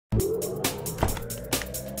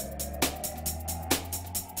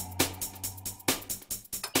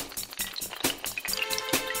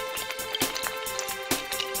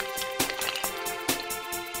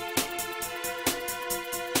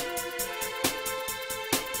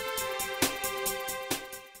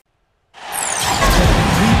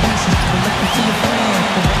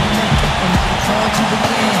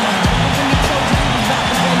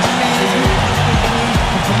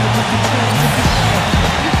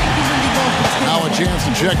chance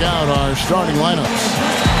to check out our starting lineups.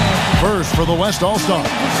 First, for the West All-Star,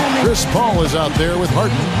 Chris Paul is out there with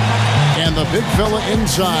Harden. And the big fella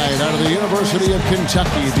inside out of the University of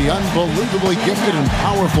Kentucky, the unbelievably gifted and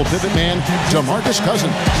powerful pivot man, DeMarcus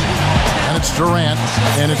Cousins. And it's Durant,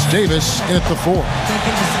 and it's Davis in at the 4.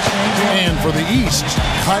 And for the East,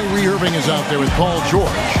 Kyrie Irving is out there with Paul George.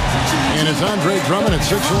 And it's Andre Drummond at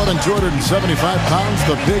 6'11", 275 pounds,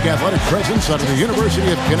 the big athletic presence out of the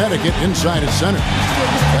University of Connecticut inside at center.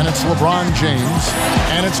 And it's LeBron James,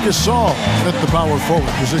 and it's Gasol at the power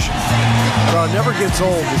forward position. Well, it never gets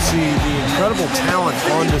old to see the incredible talent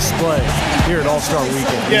on display here at All-Star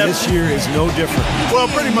Weekend. Yeah. This year is no different. Well,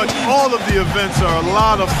 pretty much all of the events are a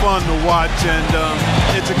lot of fun to watch, and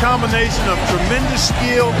it's a combination of tremendous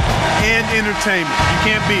skill and entertainment. You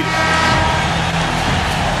can't beat it.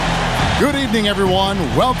 Good evening, everyone.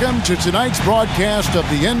 Welcome to tonight's broadcast of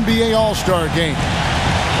the NBA All-Star Game.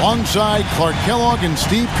 Alongside Clark Kellogg and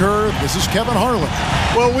Steve Kerr, this is Kevin Harlan.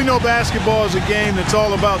 Well, we know basketball is a game that's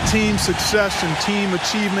all about team success and team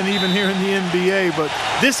achievement, even here in the NBA. But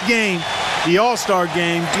this game, the All-Star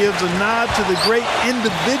Game, gives a nod to the great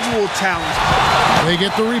individual talent. They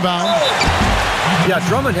get the rebound. Yeah,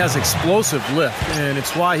 Drummond has explosive lift, and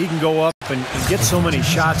it's why he can go up and get so many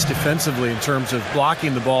shots defensively in terms of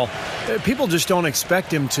blocking the ball. People just don't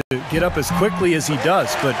expect him to get up as quickly as he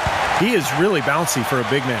does, but he is really bouncy for a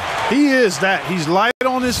big man. He is that. He's light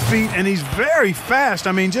on his feet, and he's very fast.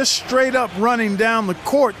 I mean, just straight up running down the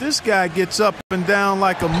court. This guy gets up and down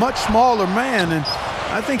like a much smaller man, and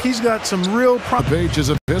I think he's got some real pages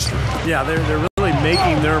of history. Yeah, they're really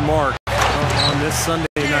making their mark on this Sunday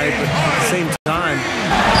night, but at the same time,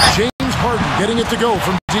 James Harden getting it to go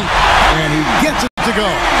from deep, and he gets it to go.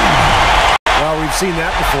 Well, we've seen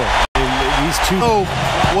that before. These two know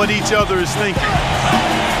what each other is thinking.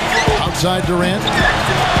 Outside Durant.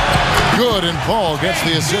 Good, and Paul gets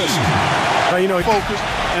the assist. You know, focused,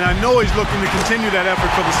 and I know he's looking to continue that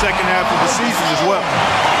effort for the second half of the season as well.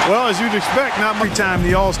 Well, as you'd expect, not every time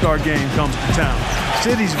the All-Star Game comes to town.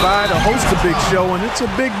 Cities vie to host a big show, and it's a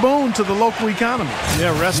big boon to the local economy.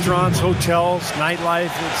 Yeah, restaurants, hotels,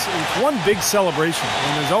 nightlife, it's one big celebration.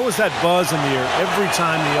 And there's always that buzz in the air every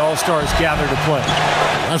time the All-Stars gather to play.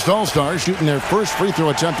 Last All-Stars shooting their first free throw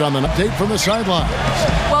attempt on the update from the sidelines.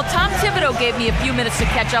 Well, Tom Thibodeau gave me a few minutes to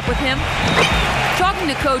catch up with him. Talking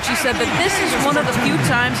to Coach, he said that this is one of the few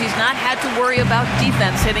times he's not had to worry about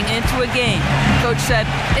defense heading into a game. Coach said,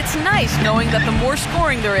 it's nice knowing that the more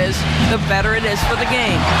scoring there is, the better it is for the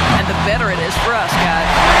game. And the better it is for us, guys.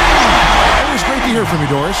 It was great to hear from you,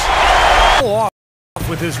 Doris. Off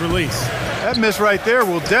with his release. That miss right there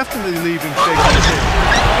will definitely leave him shaking his head.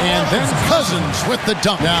 And then Cousins with the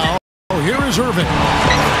dunk. Now, here is Irving.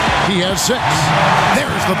 He has 6.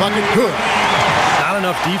 There's the bucket. Good. Not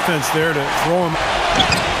enough defense there to throw him.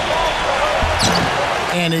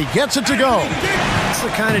 And he gets it to go. That's the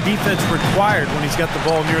kind of defense required when he's got the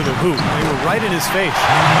ball near the hoop. They were right in his face.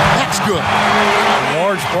 That's good. A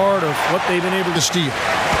large part of what they've been able to steal.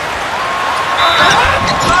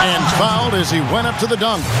 And fouled as he went up to the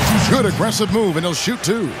dunk. Good aggressive move, and he'll shoot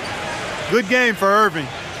 2. Good game for Irving.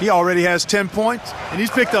 He already has 10 points, and he's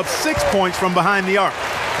picked up 6 points from behind the arc.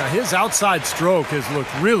 Now, his outside stroke has looked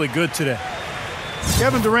really good today.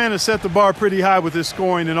 Kevin Durant has set the bar pretty high with his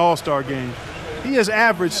scoring in All-Star games. He has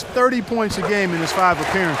averaged 30 points a game in his 5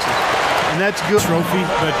 appearances, and that's good. Trophy,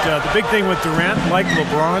 but the big thing with Durant, like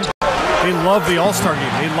LeBron, they love the All-Star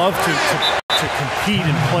game. They love to compete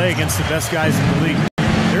and play against the best guys in the league.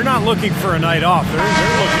 They're not looking for a night off. They're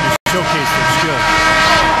looking to showcase their skill.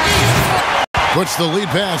 Puts the lead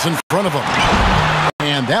pass in front of him.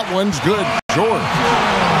 And that one's good. George.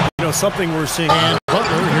 You know, something we're seeing. And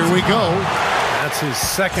Butler, here we go. That's his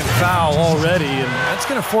second foul already, and that's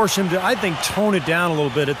going to force him to, I think, tone it down a little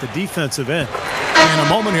bit at the defensive end. And a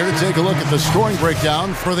moment here to take a look at the scoring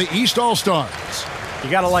breakdown for the East All-Stars. You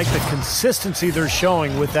got to like the consistency they're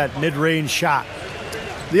showing with that mid-range shot.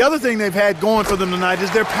 The other thing they've had going for them tonight is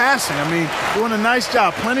their passing. I mean, doing a nice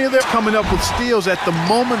job. Plenty of them coming up with steals at the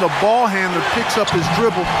moment a ball handler picks up his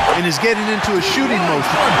dribble and is getting into a shooting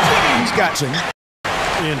motion. He's got...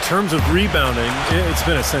 In terms of rebounding, it's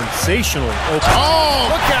been a sensational open. Oh,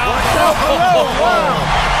 look out! Wow.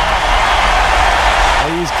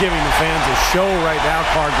 He's giving the fans a show right now,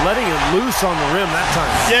 Clark, letting it loose on the rim that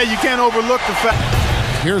time. Yeah, you can't overlook the fact.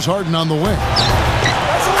 Here's Harden on the wing.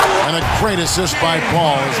 And a great assist by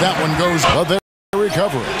Paul as that one goes. But they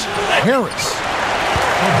recover it. Harris.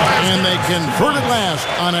 And they convert it last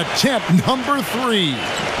on attempt number 3.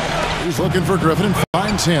 He's looking for Griffin and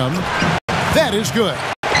finds him. That is good.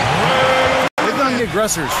 They've done being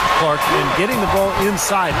aggressors, Clark, and getting the ball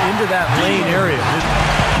inside into that lane area.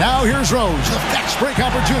 Now here's Rose, the fast break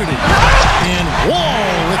opportunity. And Wall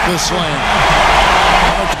with the slam.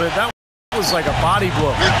 But that was like a body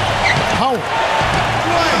blow. Howard.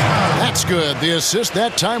 That's good. The assist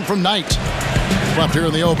that time from Knight. Left here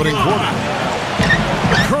in the opening quarter.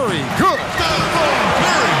 Curry, good.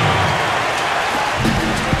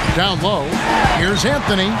 Down low. Here's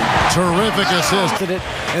Anthony. Terrific assist.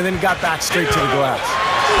 And then got back straight to the glass.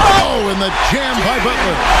 Oh, and the jam by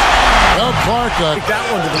Butler. Well, Clark take that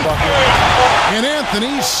one to the bucket. And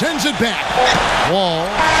Anthony sends it back. Wall.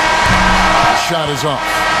 Shot is off.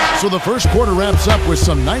 So the first quarter wraps up with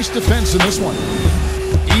some nice defense in this one.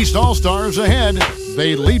 East All-Stars ahead.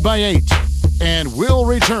 They lead by 8. And will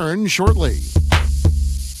return shortly.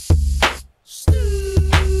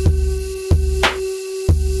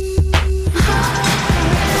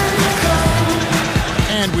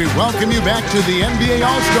 And we welcome you back to the NBA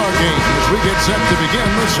All-Star Game as we get set to begin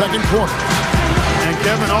the second quarter. And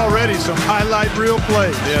Kevin, already some highlight reel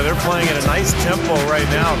plays. Yeah, they're playing at a nice tempo right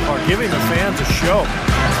now, giving the fans a show.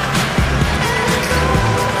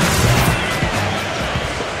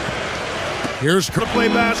 Here's to play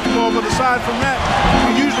basketball, but aside from that,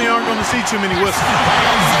 we usually aren't going to see too many whistles.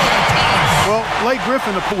 Well, Blake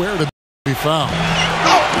Griffin, where to be fouled.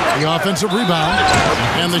 The offensive rebound,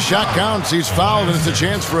 and the shot counts. He's fouled, and it's a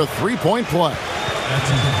chance for a three-point play.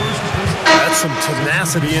 That's some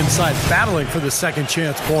tenacity inside, battling for the second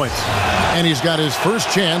chance points. And he's got his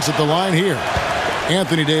first chance at the line here.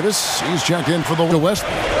 Anthony Davis, he's checked in for the West.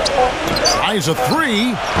 Eyes a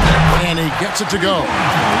three, and he gets it to go.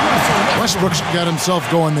 Westbrook's got himself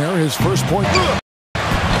going there, his first point.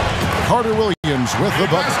 Carter Williams with the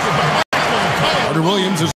bucket. Carter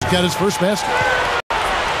Williams has got his first basket.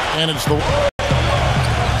 And it's the...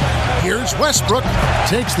 Here's Westbrook.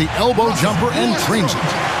 Takes the elbow jumper and trains it.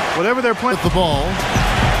 Whatever they're playing with the ball.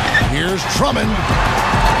 Here's Drummond.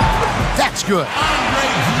 That's good.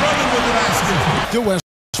 To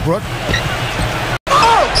Westbrook.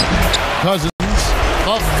 Cousins.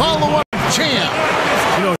 A follow-up jam.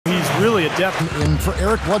 You know, he's really adept. In for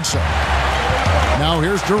Eric Bledsoe. Now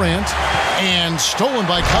here's Durant. And stolen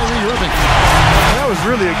by Kyrie Irving. That was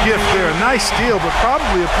really a gift there. A nice steal, but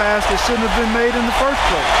probably a pass that shouldn't have been made in the first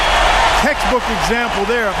place. Textbook example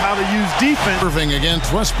there of how to use defense. Irving against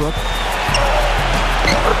Westbrook.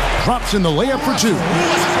 Drops in the layup for two.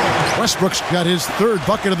 Westbrook's got his third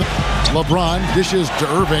bucket of the... LeBron dishes to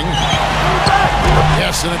Irving.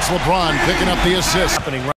 Yes, and it's LeBron picking up the assist.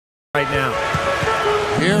 Happening right now.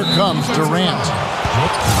 Here comes Durant.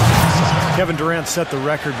 Kevin Durant set the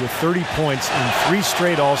record with 30 points in 3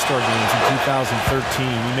 straight All-Star games in 2013.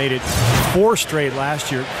 He made it 4 straight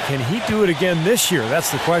last year. Can he do it again this year? That's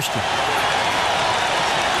the question.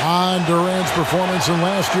 On Durant's performance in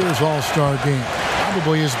last year's All-Star game.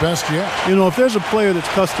 Probably his best yet. You know, if there's a player that's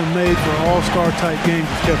custom-made for All-Star type games,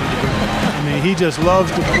 it's Kevin Durant. I mean, he just loves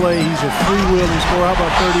to play. He's a freewheeling scorer. How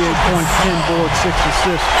about 38 points, 10 boards, 6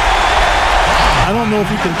 assists? I don't know if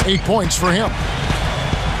he can... 8 points for him.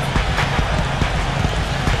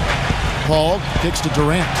 Paul kicks to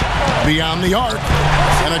Durant. Beyond the arc.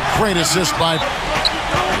 And a great assist by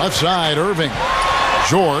left side, Irving.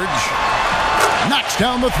 George knocks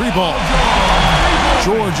down the 3 ball.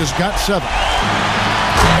 George has got 7.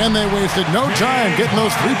 And they wasted no time getting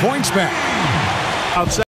those 3 points back.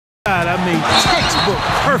 Outside, I mean, textbook,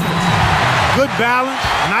 perfect. Good balance,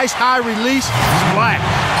 nice high release, splash.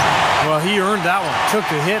 Well, he earned that one. Took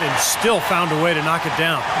the hit and still found a way to knock it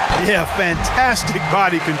down. Yeah, fantastic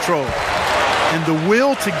body control. And the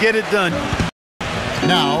will to get it done.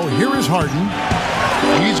 Now, here is Harden.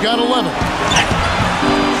 He's got 11.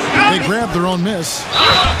 They grabbed their own miss.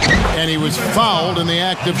 And he was fouled in the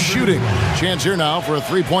act of shooting. Chance here now for a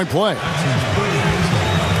 3-point play.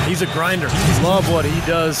 He's a grinder. Love what he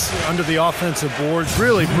does under the offensive boards,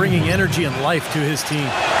 really bringing energy and life to his team.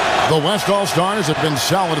 The West All-Stars have been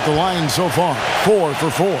solid at the line so far. 4 for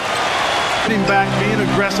 4. Getting back, being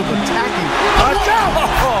aggressive, attacking. Touchdown!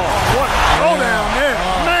 Oh, what a throwdown there.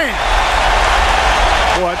 Man!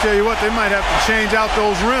 Boy, I tell you what, they might have to change out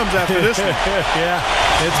those rims after this one. Yeah,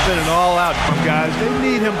 it's been an all-out. Guys, they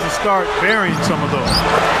need him to start burying some of those.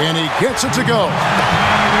 And he gets it to go.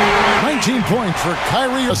 19 points for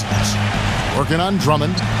Kyrie. Working on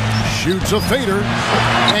Drummond. Shoots a fader.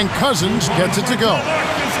 And Cousins gets it to go.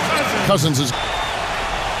 Cousins is...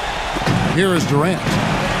 Here is Durant.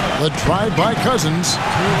 The drive by Cousins.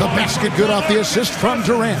 The basket good off the assist from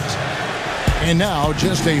Durant. And now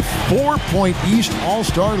just a 4-point East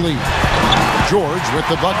All-Star lead. George with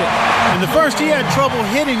the bucket. In the first, he had trouble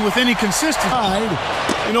hitting with any consistency.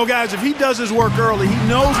 You know, guys, if he does his work early, he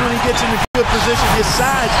knows when he gets in a good position, his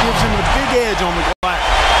size gives him a big edge on the glass.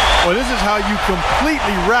 Well, this is how you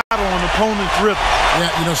completely rattle an opponent's rhythm.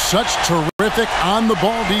 Yeah, you know, such terrific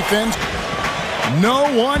on-the-ball defense. No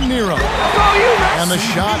one near him. And the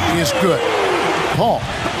shot is good. Paul.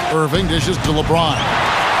 Irving dishes to LeBron.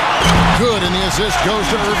 Good, and the assist goes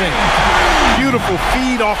to Irving. Beautiful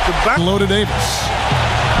feed off the back. Low to Davis.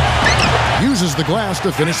 Uses the glass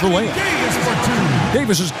to finish the layup.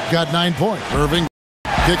 Davis has got 9 points. Irving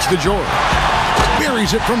kicks to George.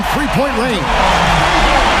 Buries it from three-point range.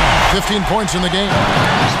 15 points in the game.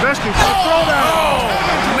 Especially for the throwdown. Oh,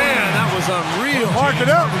 man, that was unreal. Mark it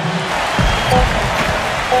up.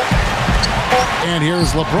 And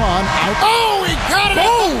here's LeBron. Oh, he got it!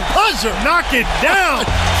 Boom! Buzzer! Knock it down!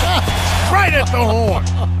 Right at the horn.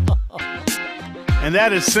 And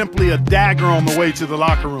that is simply a dagger on the way to the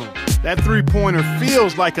locker room. That three-pointer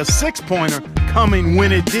feels like a six-pointer coming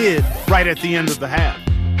when it did right at the end of the half.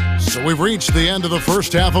 So we've reached the end of the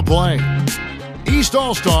first half of play. East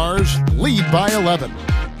All-Stars lead by 11.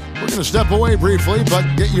 We're going to step away briefly, but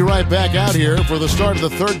get you right back out here for the start of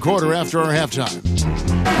the third quarter after our halftime.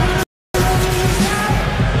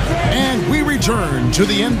 And we return to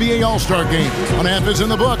the NBA All-Star Game. One half is in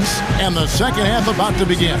the books, and the second half about to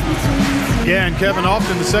begin. Yeah, and Kevin,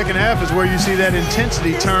 often the second half is where you see that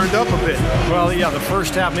intensity turned up a bit. Well, yeah, the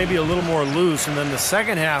first half maybe a little more loose, and then the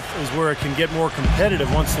second half is where it can get more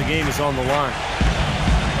competitive once the game is on the line.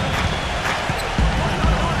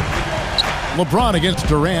 LeBron against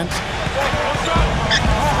Durant.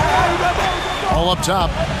 All up top.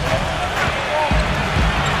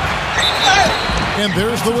 And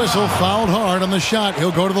there's the whistle. Fouled hard on the shot.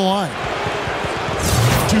 He'll go to the line.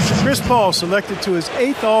 Chris Paul selected to his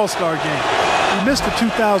 8th All-Star game. He missed the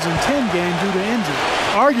 2010 game due to injury.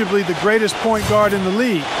 Arguably the greatest point guard in the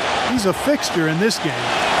league. He's a fixture in this game.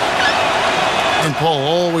 And Paul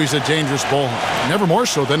always a dangerous ball. Never more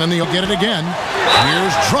so than in the get it again.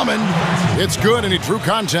 Here's Drummond. It's good, and he drew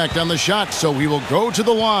contact on the shot, so he will go to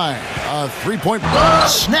the line. A three-point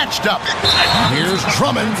snatched up. Here's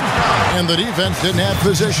Drummond. And the defense didn't have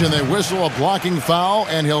position. They whistle a blocking foul,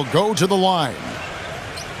 and he'll go to the line.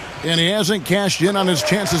 And he hasn't cashed in on his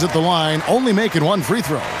chances at the line, only making one free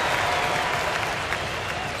throw.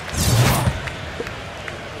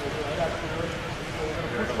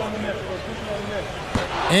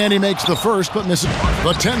 And he makes the first, but misses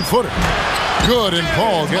the 10-footer. Good, and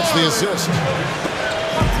Paul gets the assist.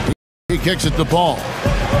 He kicks it to Paul.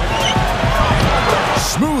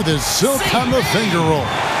 Smooth as silk on the finger roll.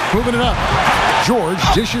 Moving it up. George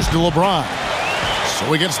dishes to LeBron.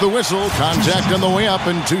 So he gets the whistle. Contact on the way up,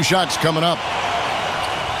 and 2 shots coming up.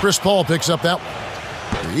 Chris Paul picks up that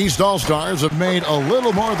one. The East All-Stars have made a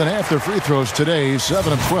little more than half their free throws today,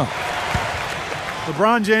 7 of 12.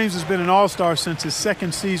 LeBron James has been an All-Star since his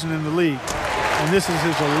 2nd season in the league. And this is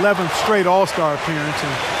his 11th straight All-Star appearance.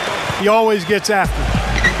 And he always gets after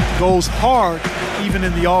it. Goes hard even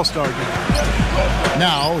in the All-Star game.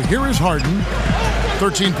 Now, here is Harden.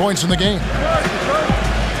 13 points in the game.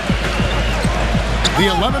 The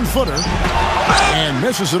 11-footer. And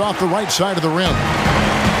misses it off the right side of the rim.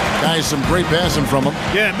 Guys, some great passing from him.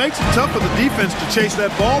 Yeah, it makes it tough for the defense to chase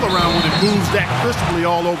that ball around when it moves that crisply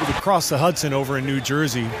all over the Across the Hudson over in New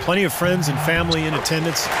Jersey. Plenty of friends and family in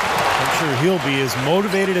attendance. I'm sure he'll be as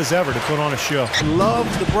motivated as ever to put on a show. Love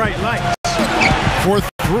the bright lights. For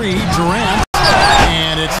 3, Durant.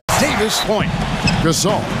 And it's Davis. Point.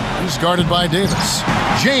 Gasol. He's guarded by Davis.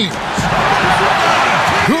 James.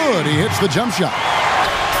 Good. He hits the jump shot.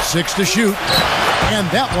 6 to shoot. And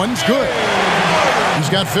that one's good. He's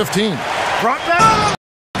got 15. Brought down.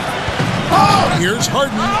 Here's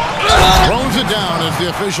Harden. Throws it down as the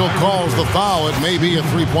official calls the foul. It may be a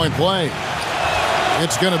three-point play.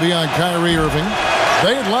 It's going to be on Kyrie Irving.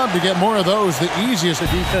 They'd love to get more of those. The easiest. The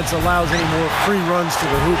defense allows any more free runs to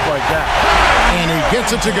the hoop like that. And he gets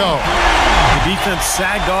it to go. The defense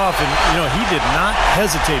sagged off, and, he did not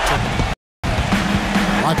hesitate to.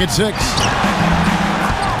 Clock at 6.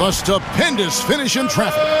 The stupendous finish in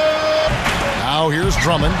traffic. Now here's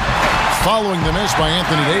Drummond, following the miss by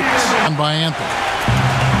Anthony Davis. And by Anthony.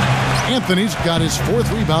 Anthony's got his 4th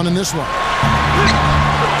rebound in this one.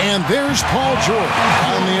 And there's Paul George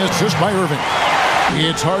on the assist by Irving.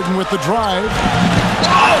 It's Harden with the drive.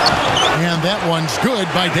 And that one's good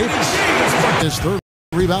by Davis. His 3rd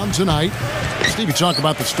rebound tonight. Steve, you talk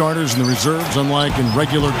about the starters and the reserves, unlike in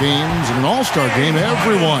regular games. In an all-star game,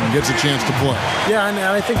 everyone gets a chance to play. Yeah, and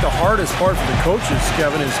I think the hardest part for the coaches,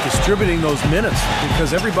 Kevin, is distributing those minutes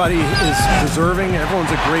because everybody is deserving.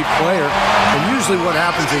 Everyone's a great player. And usually what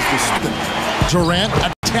happens is Durant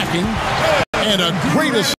attacking, and a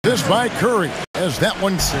great assist by Curry as that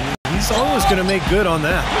one's... He's always going to make good on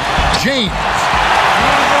that. James.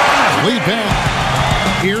 Lead back.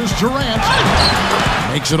 Here's Durant.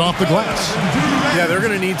 Makes it off the glass. Yeah, they're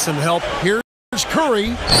going to need some help. Here's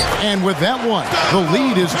Curry. And with that one, the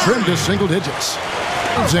lead is trimmed to single digits.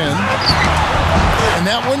 It's in. And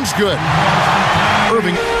that one's good.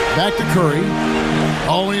 Irving back to Curry.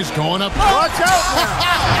 Oh, he's going up. Watch out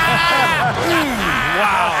now.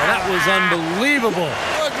 Wow, that was unbelievable.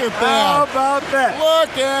 Look at that. How about that?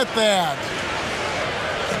 Look at that.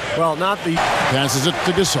 Well, not the... Passes it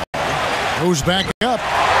to Gasol. Goes back up.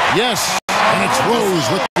 Yes. And it's Rose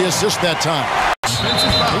with the assist that time.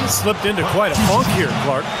 He slipped into quite a funk here,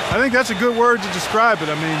 Clark. I think that's a good word to describe it.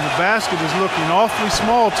 I mean, the basket is looking awfully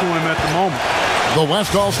small to him at the moment. The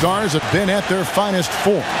West All-Stars have been at their finest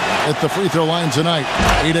form at the free throw line tonight.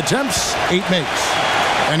 8 attempts, 8 makes.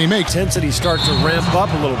 And he makes. Intensity start to ramp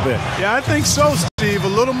up a little bit. Yeah, I think so, Steve. A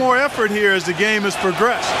little more effort here as the game has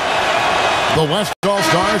progressed. The West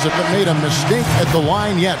All-Stars have not made a mistake at the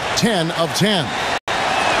line yet. 10 of 10.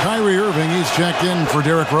 Kyrie Irving, he's checked in for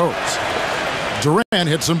Derrick Rose. Durant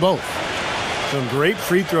hits them both. Some great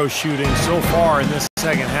free throw shooting so far in this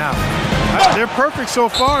second half. They're perfect so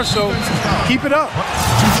far, so keep it up.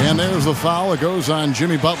 And there's the foul. It goes on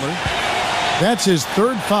Jimmy Butler. That's his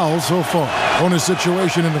 3rd foul so far. Bonus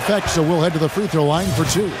situation in effect, so we'll head to the free throw line for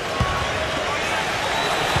 2.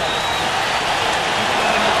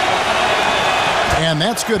 And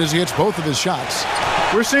that's good as he hits both of his shots.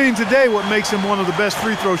 We're seeing today what makes him one of the best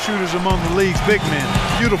free throw shooters among the league's big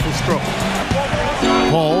men. Beautiful stroke.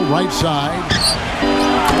 Paul, right side.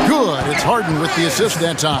 Good. It's Harden with the assist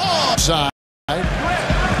that time. Side.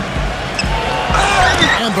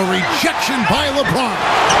 And the rejection by LeBron.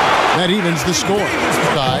 That evens the score.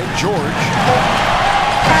 Side, George.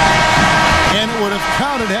 And it would have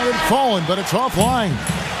counted had it fallen, but it's offline.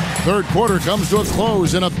 Third quarter comes to a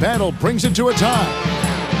close, and a battle brings it to a tie.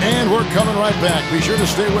 And we're coming right back. Be sure to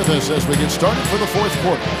stay with us as we get started for the fourth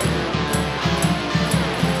quarter.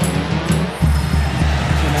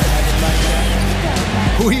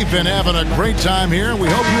 We've been having a great time here, and we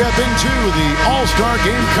hope you have been too. The All-Star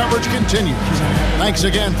Game coverage continues. Thanks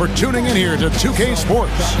again for tuning in here to 2K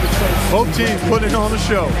Sports. Both teams putting on a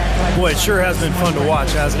show. Boy, it sure has been fun to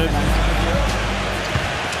watch, hasn't it?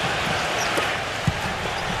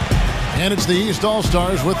 And it's the East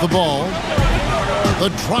All-Stars with the ball. The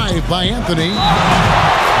drive by Anthony.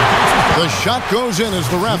 The shot goes in as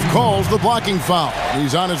the ref calls the blocking foul.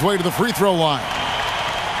 He's on his way to the free throw line.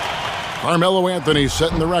 Carmelo Anthony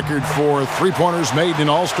setting the record for three-pointers made in an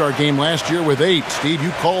All-Star game last year with 8. Steve,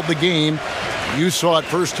 you called the game. You saw it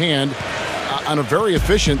firsthand on a very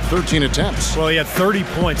efficient 13 attempts. Well, he had 30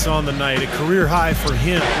 points on the night, a career high for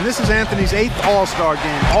him. And this is Anthony's 8th All-Star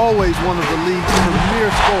game, always one of the league's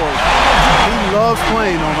premier scorers. He loves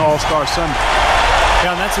playing on All-Star Sunday.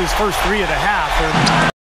 Yeah, and that's his first 3 of the half.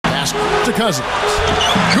 Pass to Cousins.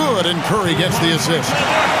 Good, and Curry gets the assist.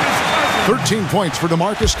 13 points for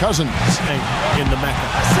DeMarcus Cousins. In the Mecca.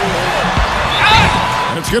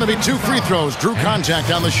 And it's going to be 2 free throws. Drew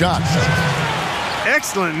contact on the shot.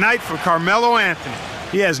 Excellent night for Carmelo Anthony.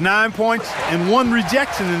 He has 9 points and 1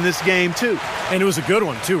 rejection in this game, too. And it was a good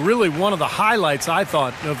one, too. Really one of the highlights, I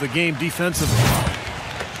thought, of the game defensively.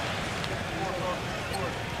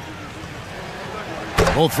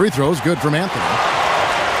 Both free throws good from Anthony.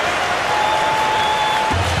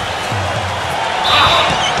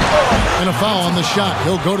 And a foul on the shot.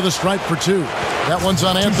 He'll go to the stripe for 2. That one's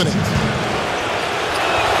on Anthony.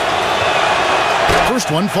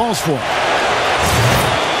 First one falls for him.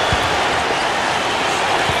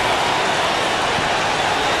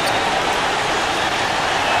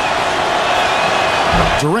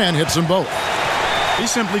 Durant hits them both.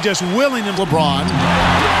 He's simply just willing them. LeBron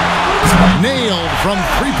nailed from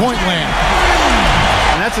three-point land.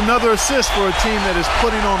 And that's another assist for a team that is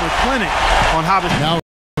putting on the clinic on how to... Now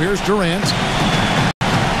here's Durant.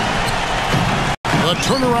 The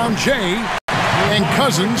turnaround Jay, and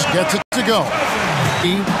Cousins gets it to go.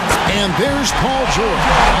 And there's Paul George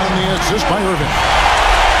on the assist by Irving.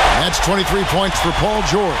 That's 23 points for Paul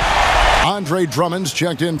George. Andre Drummond's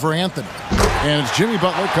checked in for Anthony. And it's Jimmy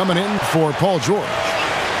Butler coming in for Paul George.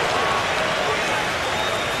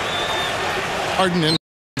 Harden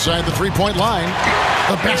inside the three-point line.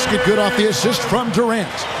 The basket good off the assist from Durant.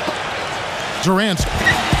 Durant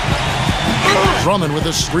Drummond with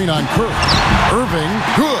a screen on Curry. Irving,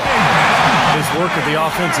 good. His work at the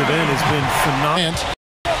offensive end has been phenomenal.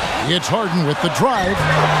 It's Harden with the drive.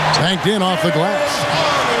 Banked in off the glass.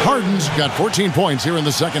 Harden's got 14 points here in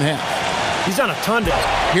the second half. He's done a ton to...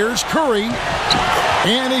 Here's Curry.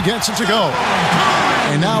 And he gets it to go.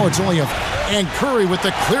 And now it's only and Curry with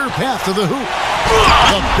the clear path to the hoop.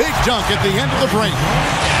 The big dunk at the end of the break.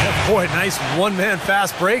 Boy, nice one-man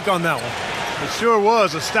fast break on that one. It sure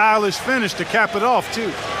was a stylish finish to cap it off,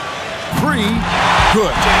 too. 3,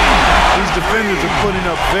 good. These defenders are putting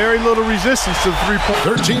up very little resistance to the three-point.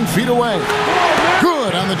 13 feet away.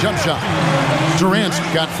 Good on the jump shot. Durant's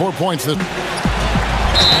got 4 points. And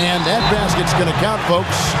that basket's going to count,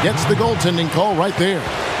 folks. Gets the goaltending call right there.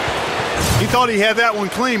 He thought he had that one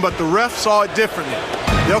clean, but the ref saw it differently.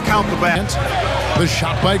 They'll count the back. The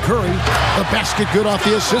shot by Curry. The basket good off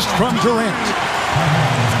the assist from Durant.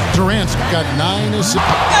 Durant's got 9 assists.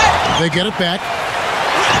 They get it back.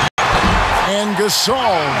 And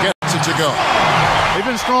Gasol gets it to go. They've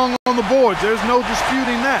been strong on the boards. There's no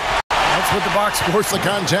disputing that. That's what the box scores the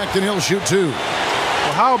contact, and he'll shoot 2.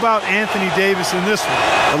 Well, how about Anthony Davis in this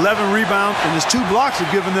one? 11 rebounds, and his 2 blocks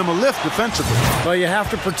have given them a lift defensively. Well, you have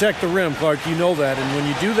to protect the rim, Clark. You know that. And when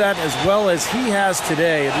you do that as well as he has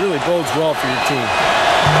today, it really bodes well for your team.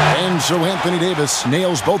 And so Anthony Davis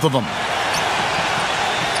nails both of them.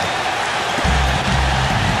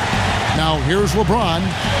 Now here's LeBron.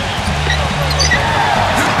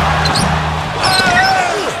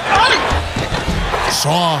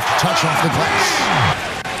 Soft touch off the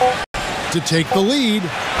glass to take the lead,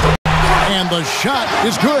 and the shot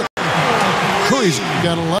is good. Curry's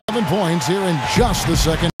got 11 points here in just the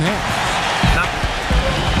second half.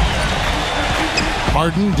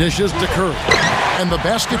 Harden dishes to Curry, and the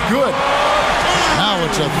basket good. Now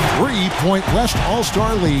it's a 3-point West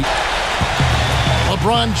All-Star lead.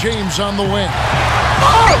 LeBron James on the wing,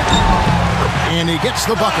 and he gets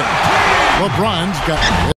the bucket. LeBron's got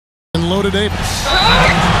and loaded Davis.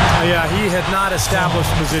 Yeah, he had not established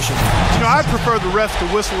position. You know, I prefer the refs to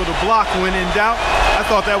whistle at a block when in doubt. I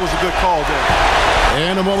thought that was a good call there.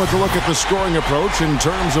 And a moment to look at the scoring approach in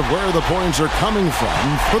terms of where the points are coming from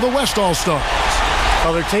for the West All-Stars.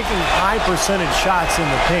 Well, they're taking high percentage shots in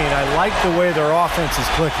the paint. I like the way their offense is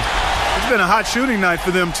clicking. It's been a hot shooting night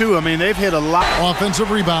for them, too. I mean, they've hit a lot. Offensive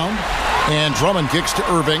rebound. And Drummond kicks to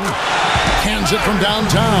Irving. Hands it from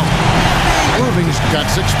downtown. Irving's got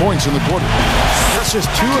 6 points in the quarter. That's just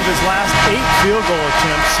 2 of his last 8 field goal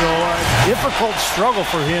attempts, so a difficult struggle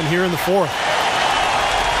for him here in the fourth.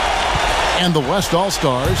 And the West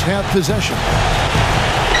All-Stars have possession.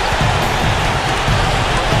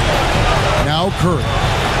 Now Curry.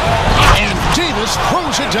 And Davis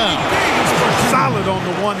throws it down. Solid on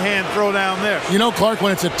the one-hand throw down there. You know, Clark,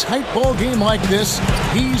 when it's a tight ball game like this,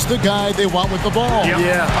 he's the guy they want with the ball. Yep.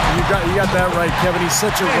 Yeah, you got that right, Kevin. He's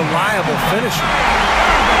such a reliable finisher.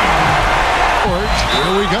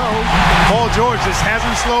 Here we go. Paul George just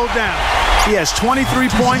hasn't slowed down. He has 23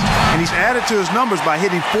 points, and he's added to his numbers by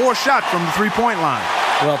hitting 4 shots from the three-point line.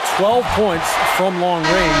 Well, 12 points from long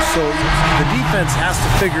range, so the defense has to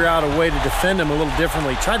figure out a way to defend him a little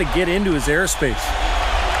differently, try to get into his airspace.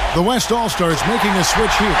 The West All-Stars making a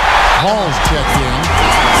switch here. Paul's checked in.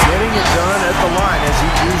 Getting it done at the line, as he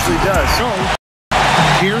usually does. So,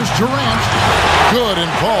 here's Durant. Good,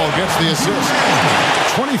 and Paul gets the assist.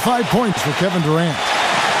 25 points for Kevin Durant.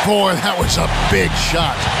 Boy, that was a big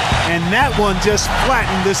shot. And that one just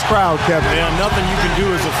flattened this crowd, Kevin. Yeah, nothing you can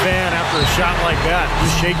do as a fan after a shot like that.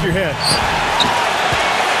 Just shake your head.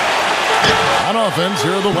 On offense,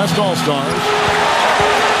 here are the West All-Stars.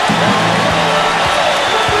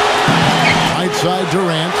 Right side,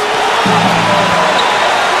 Durant.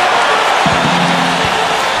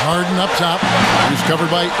 Harden up top. He's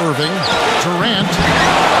covered by Irving. Durant.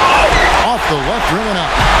 Off the left rim and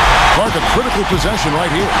out. Clark, a critical possession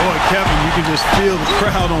right here. Boy, Kevin, you can just feel the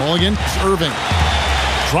crowd on. Mulligan, Irving.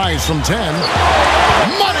 Tries from 10.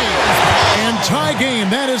 Money! And tie game.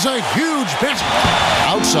 That is a huge basket.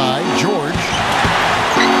 Outside, George.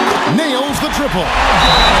 Nails the triple.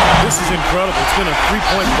 This is incredible. It's been a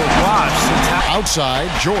three-point barrage since. Outside,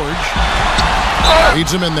 George.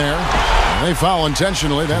 Leads him in there. They foul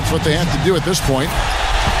intentionally. That's what they have to do at this point.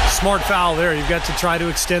 Smart foul there. You've got to try to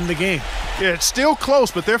extend the game. Yeah, it's still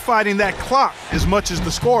close, but they're fighting that clock as much as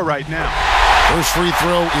the score right now. First free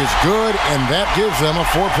throw is good, and that gives them a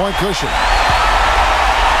 4-point cushion.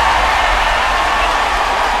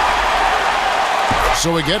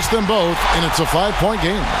 So he gets them both, and it's a 5-point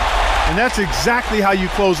game. And that's exactly how you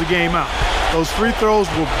close a game out. Those free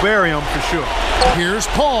throws will bury them for sure. Here's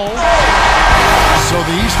Paul. So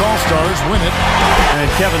the East All-Stars win it. And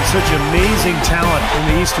Kevin, such amazing talent in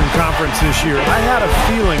the Eastern Conference this year. I had a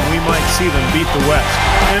feeling we might see them beat the West.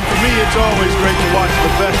 And for me, it's always great to watch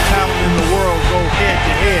the best talent in the world go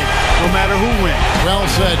head-to-head, no matter who wins. Well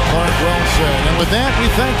said, Clark, well said. And with that,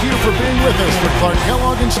 we thank you for being with us. For Clark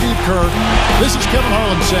Kellogg and Steve Kerr, this is Kevin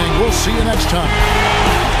Harlan saying we'll see you next time.